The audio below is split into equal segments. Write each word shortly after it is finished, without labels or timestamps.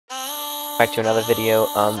back to another video.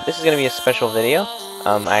 This is going to be a special video.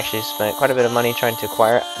 I actually spent quite a bit of money trying to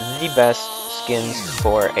acquire the best skins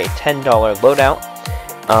for a $10 loadout.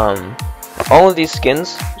 All of these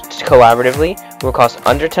skins, collaboratively, will cost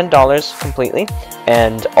under $10 completely,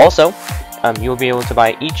 and also, you will be able to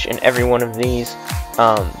buy each and every one of these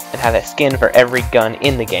and have a skin for every gun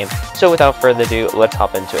in the game. So without further ado, let's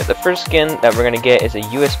hop into it. The first skin that we're going to get is a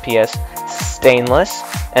USPS Stainless,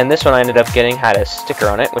 and this one I ended up getting had a sticker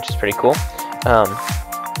on it, which is pretty cool.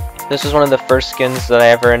 This was one of the first skins that I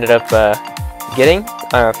ever ended up getting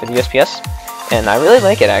for the USPS, and I really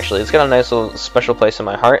like it actually. It's got a nice little special place in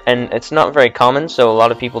my heart, and it's not very common, so a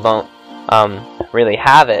lot of people don't really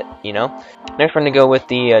have it, you know. Next we're going to go with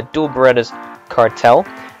the Dual Berettas Cartel.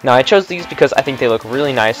 Now I chose these because I think they look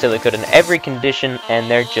really nice, they look good in every condition, and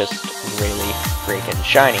they're just really freaking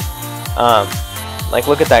shiny. Like,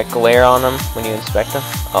 look at that glare on them when you inspect them.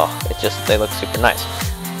 Oh, they look super nice.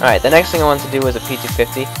 Alright, the next thing I wanted to do was a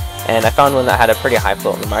P250, and I found one that had a pretty high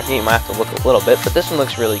float in the market. You might have to look a little bit, but this one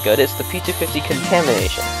looks really good. It's the P250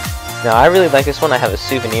 Contamination. Now I really like this one. I have a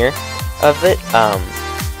souvenir of it,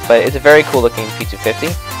 but it's a very cool looking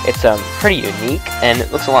P250. It's pretty unique, and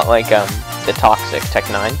it looks a lot like the Toxic Tech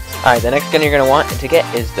 9. Alright, the next gun you're going to want to get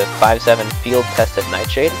is the 5.7 Field Tested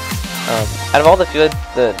Nightshade. Out of all the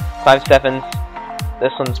 5.7s,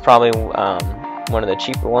 this one's probably one of the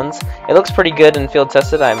cheaper ones. It looks pretty good in Field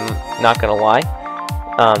Tested, I'm not going to lie.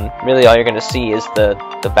 Really all you're going to see is the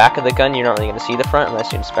back of the gun. You're not really going to see the front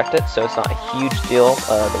unless you inspect it, so it's not a huge deal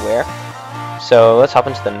to wear. So let's hop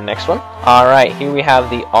into the next one. Alright, here we have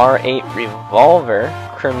the R8 Revolver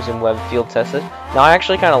Crimson Web Field Tested. Now I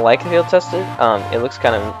actually kind of like the Field Tested. It looks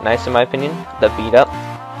kind of nice in my opinion. The beat up,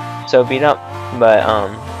 but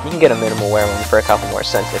you can get a minimal wear one for a couple more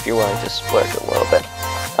cents if you're willing to splurge a little bit.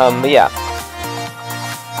 But yeah,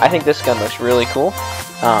 I think this gun looks really cool.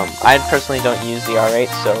 I personally don't use the R8,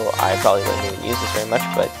 so I probably wouldn't even use this very much,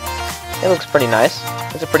 but it looks pretty nice.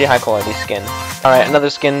 It's a pretty high quality skin. Alright, another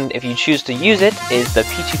skin, if you choose to use it, is the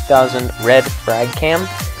P2000 Red Frag Cam.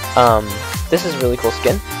 This is a really cool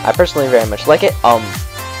skin. I personally very much like it.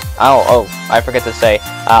 I forget to say,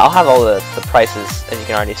 I'll have all the prices, as you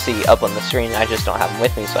can already see, up on the screen. I just don't have them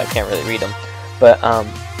with me, so I can't really read them. But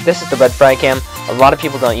this is the Red Frag Cam. A lot of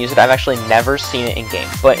people don't use it. I've actually never seen it in game,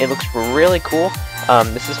 but it looks really cool.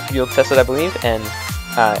 This is field tested, I believe, and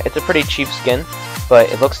it's a pretty cheap skin, but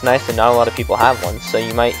it looks nice, and not a lot of people have one, so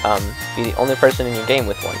you might be the only person in your game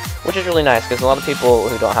with one, which is really nice, because a lot of people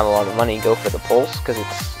who don't have a lot of money go for the Pulse, because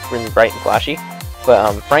it's really bright and flashy.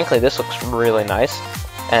 But frankly, this looks really nice,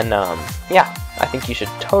 and yeah, I think you should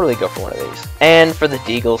totally go for one of these. And for the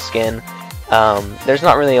Deagle skin, there's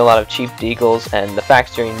not really a lot of cheap Deagles, and the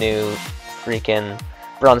factory new freaking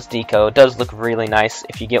Bronze Deco does look really nice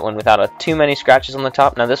if you get one without too many scratches on the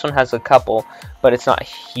top. Now this one has a couple, but it's not a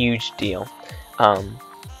huge deal.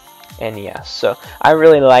 And yeah, so I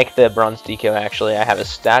really like the Bronze Deco actually. I have a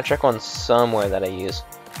Stat Trek one somewhere that I use.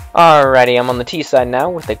 Alrighty, I'm on the T side now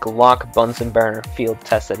with the Glock Bunsen Burner Field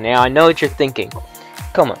Tested. Now I know what you're thinking.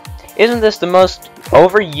 Come on, isn't this the most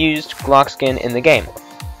overused Glock skin in the game?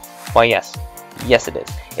 Why yes. Yes it is.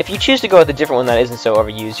 If you choose to go with a different one that isn't so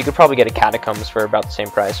overused, you could probably get a Catacombs for about the same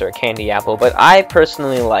price, or a Candy Apple, but I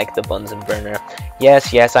personally like the Bunsen Burner.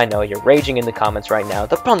 Yes, I know, you're raging in the comments right now.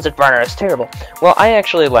 The Bunsen Burner is terrible. Well, I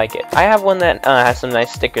actually like it. I have one that has some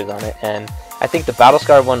nice stickers on it, and I think the Battle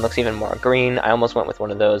Scar one looks even more green. I almost went with one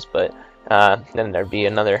of those, but then there'd be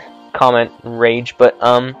another comment rage, but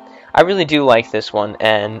I really do like this one,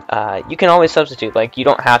 and you can always substitute. Like, you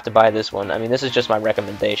don't have to buy this one. I mean, this is just my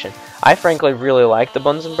recommendation. I frankly really like the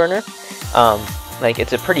Bunsen Burner. Like,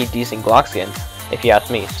 it's a pretty decent Glock skin, if you ask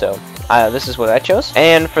me, so this is what I chose.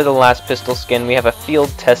 And for the last pistol skin, we have a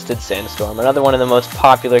field-tested Sandstorm, another one of the most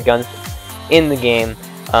popular guns in the game.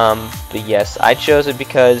 But yes, I chose it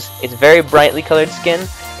because it's very brightly colored skin.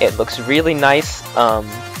 It looks really nice,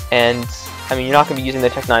 and I mean, you're not going to be using the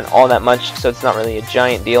Tech 9 all that much, so it's not really a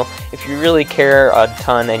giant deal. If you really care a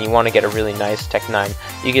ton and you want to get a really nice Tech 9,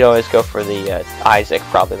 you could always go for the Isaac,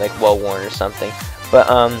 probably, like well-worn or something. But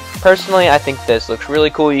personally, I think this looks really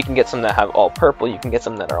cool. You can get some that have all purple, you can get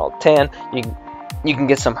some that are all tan, you can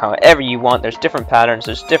get some however you want. There's different patterns,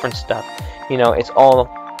 there's different stuff. You know, it's all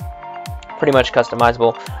pretty much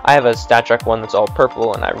customizable. I have a Stat Trek one that's all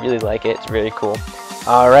purple, and I really like it. It's really cool.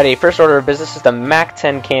 Alrighty, first order of business is the Mac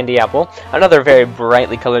 10 Candy Apple, another very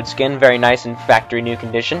brightly colored skin, very nice in factory new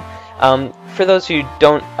condition. For those who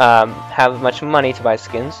don't have much money to buy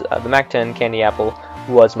skins, the Mac 10 Candy Apple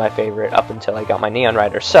was my favorite up until I got my Neon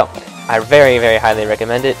Rider, so I very, very highly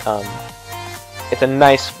recommend it. It's a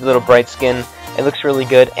nice little bright skin, it looks really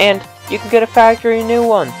good, and you can get a factory new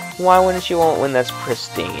one. why wouldn't you want one that's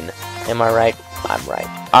pristine? Am I right? I'm right.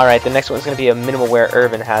 Alright, the next one's going to be a minimal wear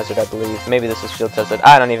urban hazard, I believe. Maybe this is field tested.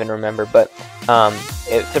 I don't even remember, but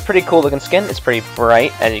it's a pretty cool looking skin. It's pretty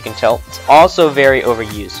bright, as you can tell. It's also very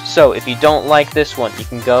overused. So if you don't like this one, you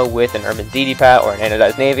can go with an urban DD or an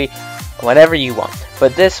anodized navy, whatever you want.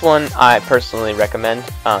 But this one I personally recommend.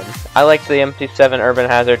 I like the MP7 urban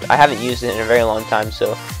hazard. I haven't used it in a very long time,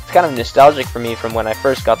 so it's kind of nostalgic for me from when I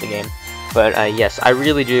first got the game. But yes, I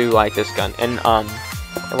really do like this gun. And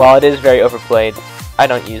while it is very overplayed, I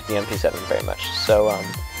don't use the MP7 very much, so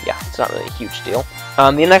yeah, it's not really a huge deal.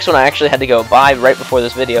 The next one I actually had to go buy right before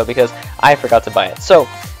this video because I forgot to buy it. So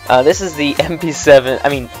this is the MP7.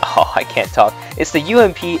 I can't talk. It's the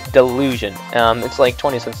UMP Delusion. It's like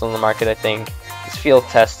 20 cents on the market, I think. It's field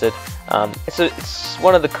tested. It's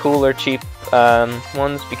one of the cooler, cheap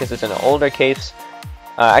ones because it's in an older case.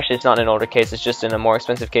 Actually, it's not in an older case. It's just in a more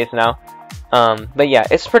expensive case now. But yeah,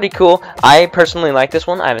 it's pretty cool. I personally like this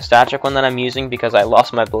one. I have a static one that I'm using because I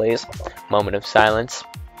lost my blaze. Moment of silence.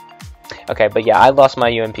 Okay, but yeah, I lost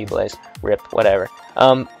my UMP blaze. RIP, whatever.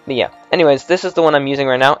 But yeah, anyways, this is the one I'm using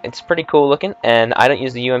right now. It's pretty cool looking, and I don't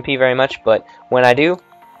use the UMP very much, but when I do,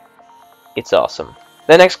 it's awesome.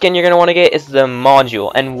 The next skin you're going to want to get is the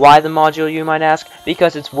module. And why the module, you might ask?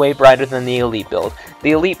 Because it's way brighter than the elite build.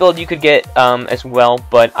 The elite build you could get as well,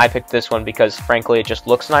 but I picked this one because frankly it just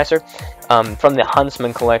looks nicer. From the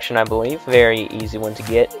Huntsman collection, I believe. Very easy one to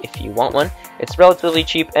get if you want one. It's relatively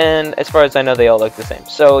cheap, and as far as I know they all look the same.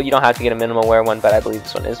 So you don't have to get a minimal wear one, but I believe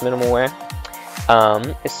this one is minimal wear.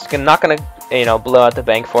 It's not going to blow out the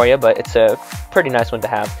bank for you, but it's a pretty nice one to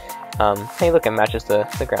have. Hey, look, it matches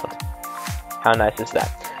the ground. How nice is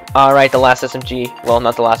that? Alright, the last SMG, well,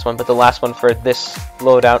 not the last one, but the last one for this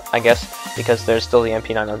loadout, I guess, because there's still the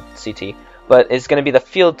MP9 on CT. But it's going to be the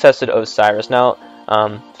field-tested Osiris. Now,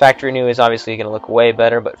 factory new is obviously going to look way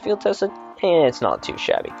better, but field-tested, it's not too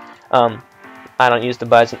shabby. I don't use the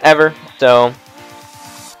Bison ever, so,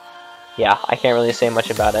 yeah, I can't really say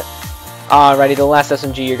much about it. Alrighty, the last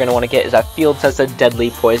SMG you're going to want to get is a field-tested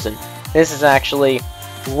Deadly Poison. This is actually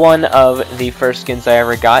one of the first skins I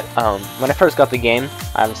ever got. When I first got the game,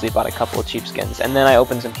 I obviously bought a couple of cheap skins, and then I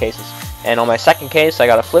opened some cases. And on my second case, I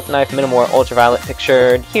got a flip knife minimal ultraviolet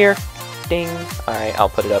pictured here. Ding. Alright, I'll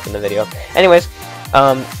put it up in the video. Anyways,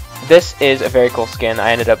 this is a very cool skin.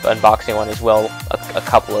 I ended up unboxing one as well, a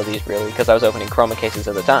couple of these really, because I was opening chroma cases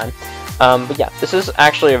at the time. But yeah, this is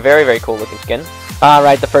actually a very, very cool looking skin.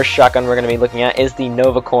 Alright, the first shotgun we're going to be looking at is the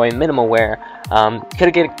Novakoi minimal wear. You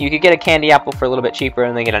could get a candy apple for a little bit cheaper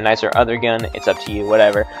and then get a nicer other gun. It's up to you,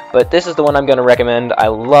 whatever. But this is the one I'm going to recommend. I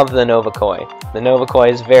love the Novakoi. The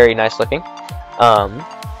Novakoi is very nice looking.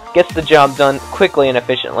 Gets the job done quickly and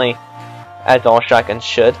efficiently, as all shotguns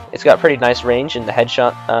should. It's got pretty nice range, and the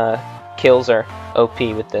headshot kills are OP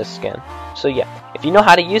with this skin. So yeah, if you know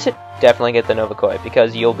how to use it, definitely get the Novakoi,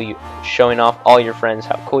 because you'll be showing off all your friends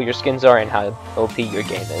how cool your skins are and how OP your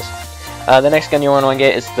game is. The next gun you want to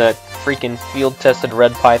get is the freaking field-tested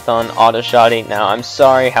Red Python Auto Shotty. Now, I'm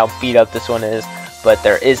sorry how beat up this one is, but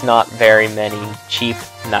there is not very many cheap,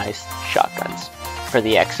 nice shotguns for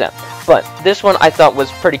the XM. But this one I thought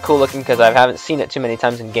was pretty cool looking because I haven't seen it too many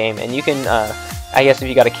times in game, and you can, I guess if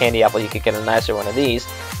you got a candy apple, you could get a nicer one of these.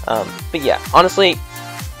 But yeah, honestly,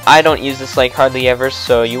 I don't use this like hardly ever,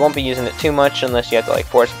 so you won't be using it too much unless you have to like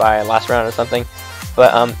force buy a last round or something.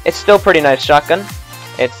 But it's still pretty nice shotgun.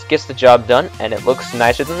 It gets the job done, and it looks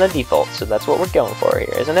nicer than the default, so that's what we're going for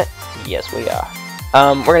here, isn't it? Yes, we are.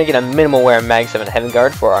 We're going to get a minimal wear Mag 7 Heaven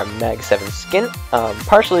Guard for our Mag 7 skin,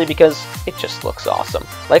 partially because it just looks awesome.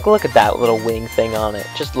 Like, look at that little wing thing on it.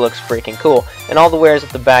 It just looks freaking cool. And all the wears at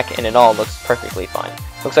the back, and it all looks perfectly fine.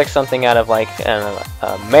 Looks like something out of, like, an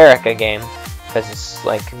America game, because it's,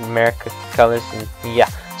 like, America colors, and yeah.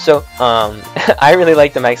 So, I really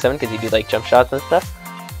like the Mag 7 because you do, like, jump shots and stuff.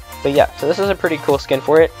 But yeah, so this is a pretty cool skin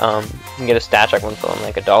for it. You can get a Stat Track one for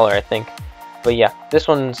like $1, I think. But yeah, this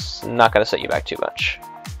one's not going to set you back too much.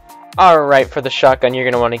 Alright, for the shotgun, you're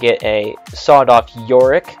going to want to get a sawed-off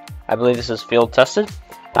Yorick. I believe this is field tested.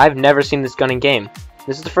 I've never seen this gun in game.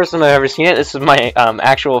 This is the first time I've ever seen it. This is my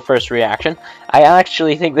actual first reaction. I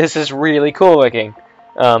actually think this is really cool looking.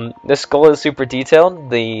 The skull is super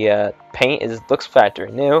detailed. The paint looks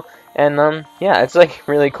factory new. And yeah, it's like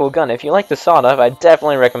a really cool gun. If you like the sawed-off, I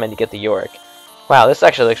definitely recommend you get the Yorick. Wow, this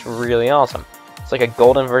actually looks really awesome. It's like a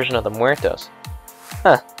golden version of the Muertos.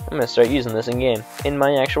 Huh, I'm gonna start using this in game, in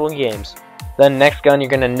my actual games. The next gun you're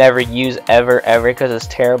gonna never use ever because it's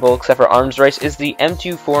terrible, except for arms race, is the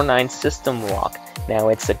M249 System Lock. Now,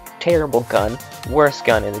 it's a terrible gun, worst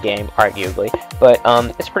gun in the game, arguably, but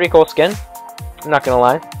it's a pretty cool skin. I'm not gonna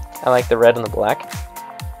lie, I like the red and the black.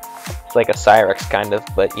 It's like a Cyrex kind of,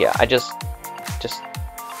 but yeah,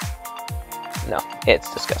 no,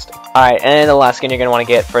 it's disgusting. Alright, and the last skin you're going to want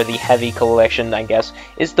to get for the heavy collection, I guess,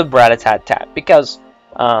 is the Rat-a-tat-tat, because,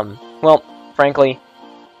 well, frankly,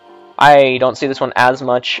 I don't see this one as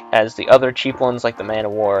much as the other cheap ones, like the Man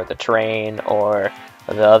of War, the Train, or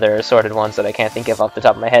the other assorted ones that I can't think of off the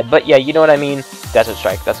top of my head, but yeah, you know what I mean? Desert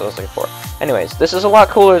Strike, that's what I was looking for. Anyways, this is a lot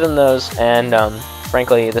cooler than those, and,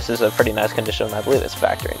 frankly, this is a pretty nice condition. I believe it's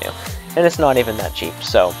factory new, and it's not even that cheap,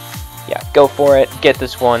 so, yeah, go for it, get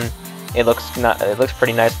this one. It looks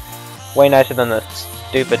pretty nice. Way nicer than the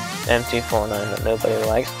stupid M249 that nobody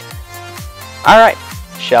likes. Alright,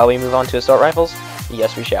 shall we move on to assault rifles?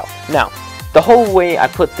 Yes, we shall. Now, the whole way I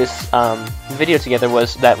put this video together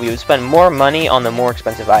was that we would spend more money on the more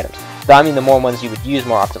expensive items. I mean the more ones you would use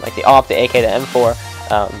more often, like the AWP, the AK, the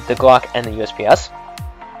M4, the Glock, and the USPS.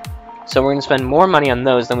 So we're going to spend more money on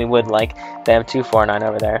those than we would like the M249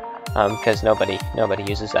 over there. Because nobody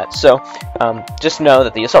uses that. So, just know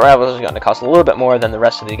that the assault rifles are going to cost a little bit more than the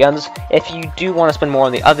rest of the guns. If you do want to spend more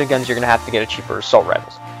on the other guns, you're going to have to get a cheaper assault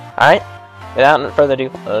rifles. Alright? Without further ado,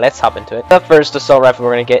 let's hop into it. The first assault rifle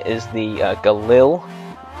we're going to get is the Galil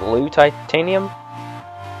Blue Titanium,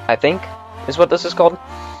 I think, is what this is called.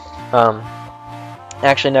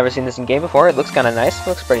 Actually never seen this in game before. It looks kind of nice. It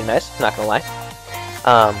looks pretty nice, not going to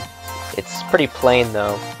lie. It's pretty plain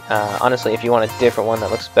though. Honestly, if you want a different one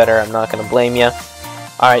that looks better, I'm not going to blame you.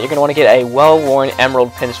 Alright, you're going to want to get a well-worn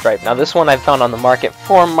emerald pinstripe. Now this one I found on the market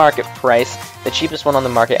for market price, the cheapest one on the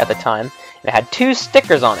market at the time. And it had 2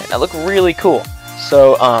 stickers on it that look really cool.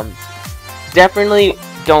 So, definitely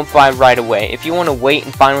don't buy right away. If you want to wait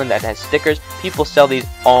and find one that has stickers, people sell these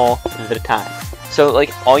all the time. So,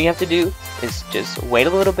 like, all you have to do is just wait a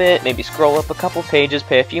little bit, maybe scroll up a couple pages,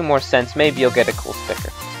 pay a few more cents, maybe you'll get a cool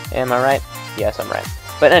sticker. Am I right? Yes, I'm right.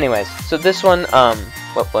 But anyways, so this one,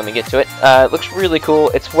 well, let me get to it. It looks really cool.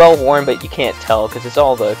 It's well worn, but you can't tell because it's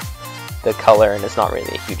all the color and it's not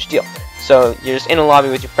really a huge deal. So you're just in a lobby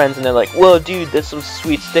with your friends and they're like, whoa, dude, there's some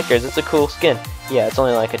sweet stickers. It's a cool skin. Yeah, it's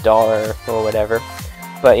only like $1 or whatever.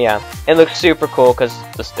 But yeah, it looks super cool because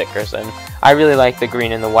the stickers, and I really like the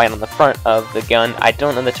green and the white on the front of the gun. I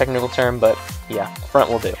don't know the technical term, but yeah,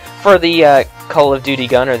 front will do. For the Call of Duty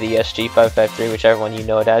gun, or the SG553, whichever one you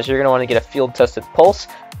know it as, you're going to want to get a field-tested pulse.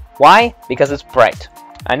 Why? Because it's bright.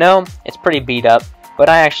 I know, it's pretty beat up, but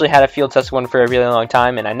I actually had a field-tested one for a really long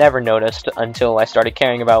time, and I never noticed until I started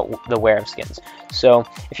caring about the wear of skins. So,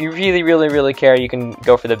 if you really care, you can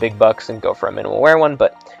go for the big bucks and go for a minimal wear one,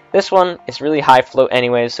 but this one is really high float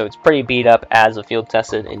anyways, so it's pretty beat up as a field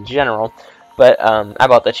tested in general. But I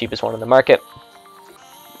bought the cheapest one on the market,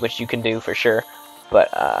 which you can do for sure. But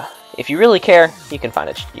if you really care, you can find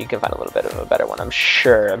it. You can find a little bit of a better one. I'm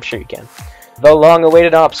sure you can. The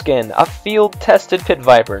long-awaited op skin, a field tested Pit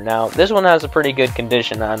Viper. Now this one has a pretty good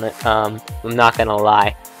condition on it. I'm not gonna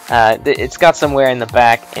lie. It's got some wear in the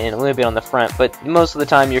back and a little bit on the front, but most of the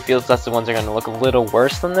time your field tested ones are going to look a little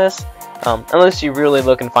worse than this, unless you really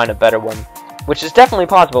look and find a better one, which is definitely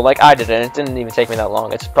possible, like I did, and it didn't even take me that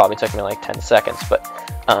long. It probably took me like 10 seconds, but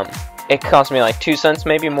it cost me like 2 cents,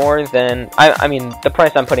 maybe more than, I mean, the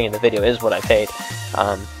price I'm putting in the video is what I paid.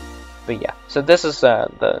 But yeah, so this is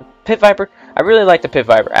the Pit Viper. I really like the Pit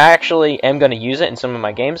Viper. I actually am going to use it in some of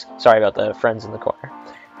my games. Sorry about the friends in the corner.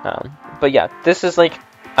 But yeah, this is like,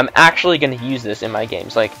 I'm actually going to use this in my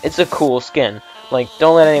games. Like, it's a cool skin. Like,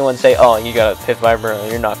 don't let anyone say, oh, you got a Pit Viper,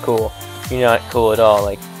 you're not cool. You're not cool at all.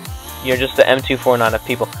 Like, you're just the M249 of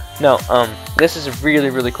people. No, this is a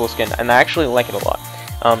really cool skin, and I actually like it a lot.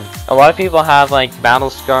 A lot of people have, like,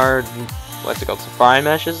 battle-scarred, what's it called, safari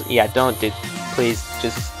meshes? Yeah, don't, dude. Please,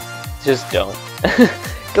 just don't.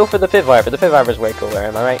 Go for the Pit Viper. The Pit Viper's way cooler,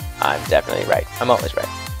 am I right? I'm definitely right. I'm always right.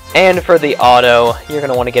 And for the auto, you're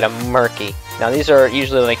going to want to get a Murky. Now, these are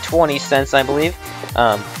usually like 20 cents, I believe.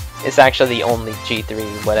 It's actually the only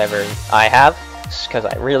G3 whatever I have, because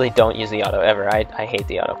I really don't use the auto ever. I hate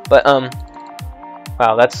the auto. But,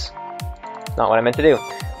 wow, that's not what I meant to do.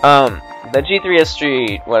 The G3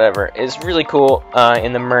 Street, whatever, is really cool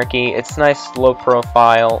in the Murky. It's nice, low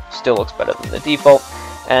profile, still looks better than the default,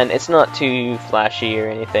 and it's not too flashy or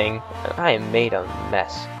anything. I made a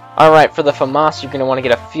mess. Alright, for the FAMAS, you're going to want to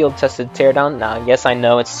get a field-tested teardown. Now, yes, I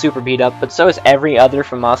know it's super beat up, but so is every other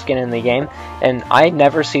FAMAS skin in the game, and I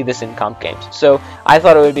never see this in comp games. So, I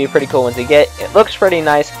thought it would be a pretty cool one to get. It looks pretty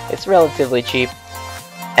nice, it's relatively cheap,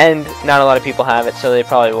 and not a lot of people have it, so they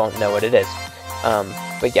probably won't know what it is.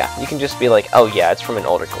 But yeah, you can just be like, oh yeah, it's from an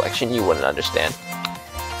older collection, you wouldn't understand.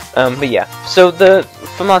 But yeah, so the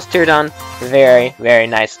FAMAS Teardown, very, very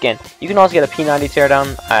nice skin. You can also get a P90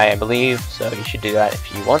 Teardown, I believe, so you should do that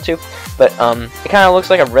if you want to. But it kind of looks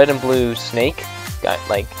like a red and blue snake, got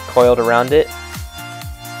like coiled around it.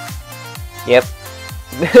 Yep.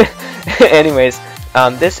 Anyways,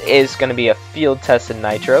 this is going to be a field tested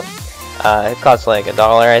nitro. It costs like $1,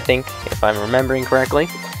 I think, if I'm remembering correctly.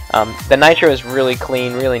 The nitro is really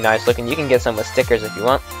clean, really nice looking. You can get some with stickers if you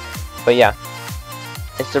want. But yeah,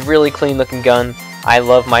 it's a really clean looking gun. I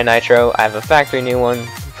love my nitro. I have a factory new one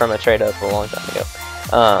from a trade up a long time ago.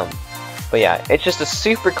 But yeah, it's just a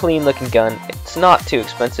super clean looking gun. It's not too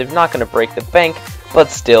expensive, not going to break the bank, but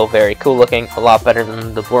still very cool looking. A lot better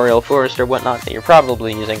than the Boreal Forest or whatnot that you're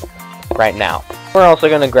probably using right now. We're also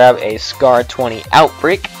going to grab a SCAR 20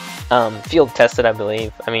 Outbreak. Field tested, I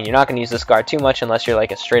believe. I mean, you're not going to use the SCAR too much unless you're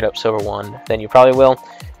like a straight up silver one, then you probably will.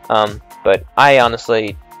 But I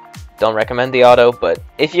honestly don't recommend the auto, but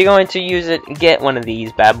if you're going to use it, get one of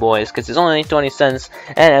these bad boys, because it's only 20 cents,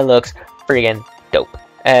 and it looks friggin' dope.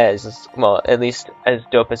 As, well, at least as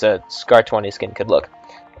dope as a SCAR 20 skin could look.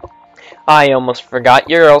 I almost forgot,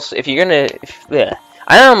 if you're a fan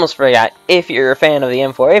of the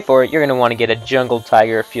M4A4, you're going to want to get a Jungle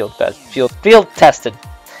Tiger field tested.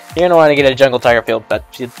 You're going to want to get a Jungle Tiger field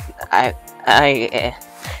tested.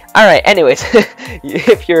 Alright, anyways,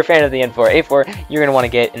 if you're a fan of the M4A4, you're going to want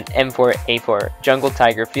to get an M4A4 Jungle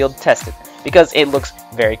Tiger field tested, because it looks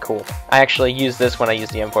very cool. I actually use this when I use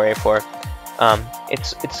the M4A4.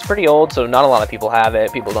 It's pretty old, so not a lot of people have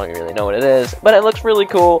it. People don't really know what it is, but it looks really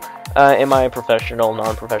cool, in my professional,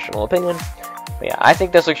 non-professional opinion. But yeah, I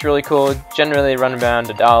think this looks really cool. Generally run around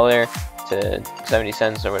 $1 to 70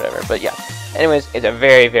 cents or whatever, but yeah. Anyways, it's a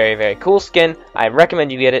very, very, very cool skin. I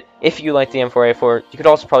recommend you get it if you like the M4A4. You could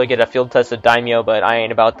also probably get a field-tested Daimyo, but I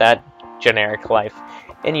ain't about that generic life.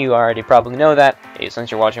 And you already probably know that,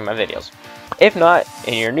 since you're watching my videos. If not,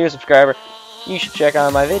 and you're a new subscriber, you should check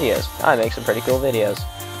out my videos. I make some pretty cool videos.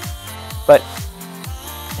 But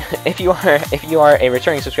if you are a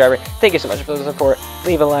returning subscriber, thank you so much for the support.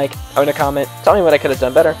 Leave a like, own a comment, tell me what I could have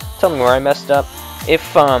done better, tell me where I messed up.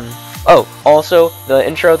 Oh, also, the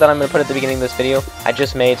intro that I'm going to put at the beginning of this video, I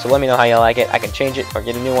just made, so let me know how you like it. I can change it or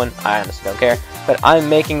get a new one, I honestly don't care. But I'm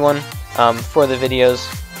making one for the videos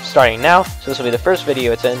starting now, so this will be the first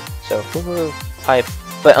video it's in, so woohoo, hype.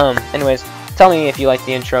 But anyways, tell me if you like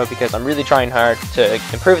the intro, because I'm really trying hard to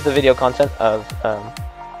improve the video content of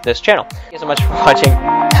this channel. Thank you so much for watching.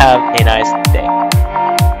 Have a nice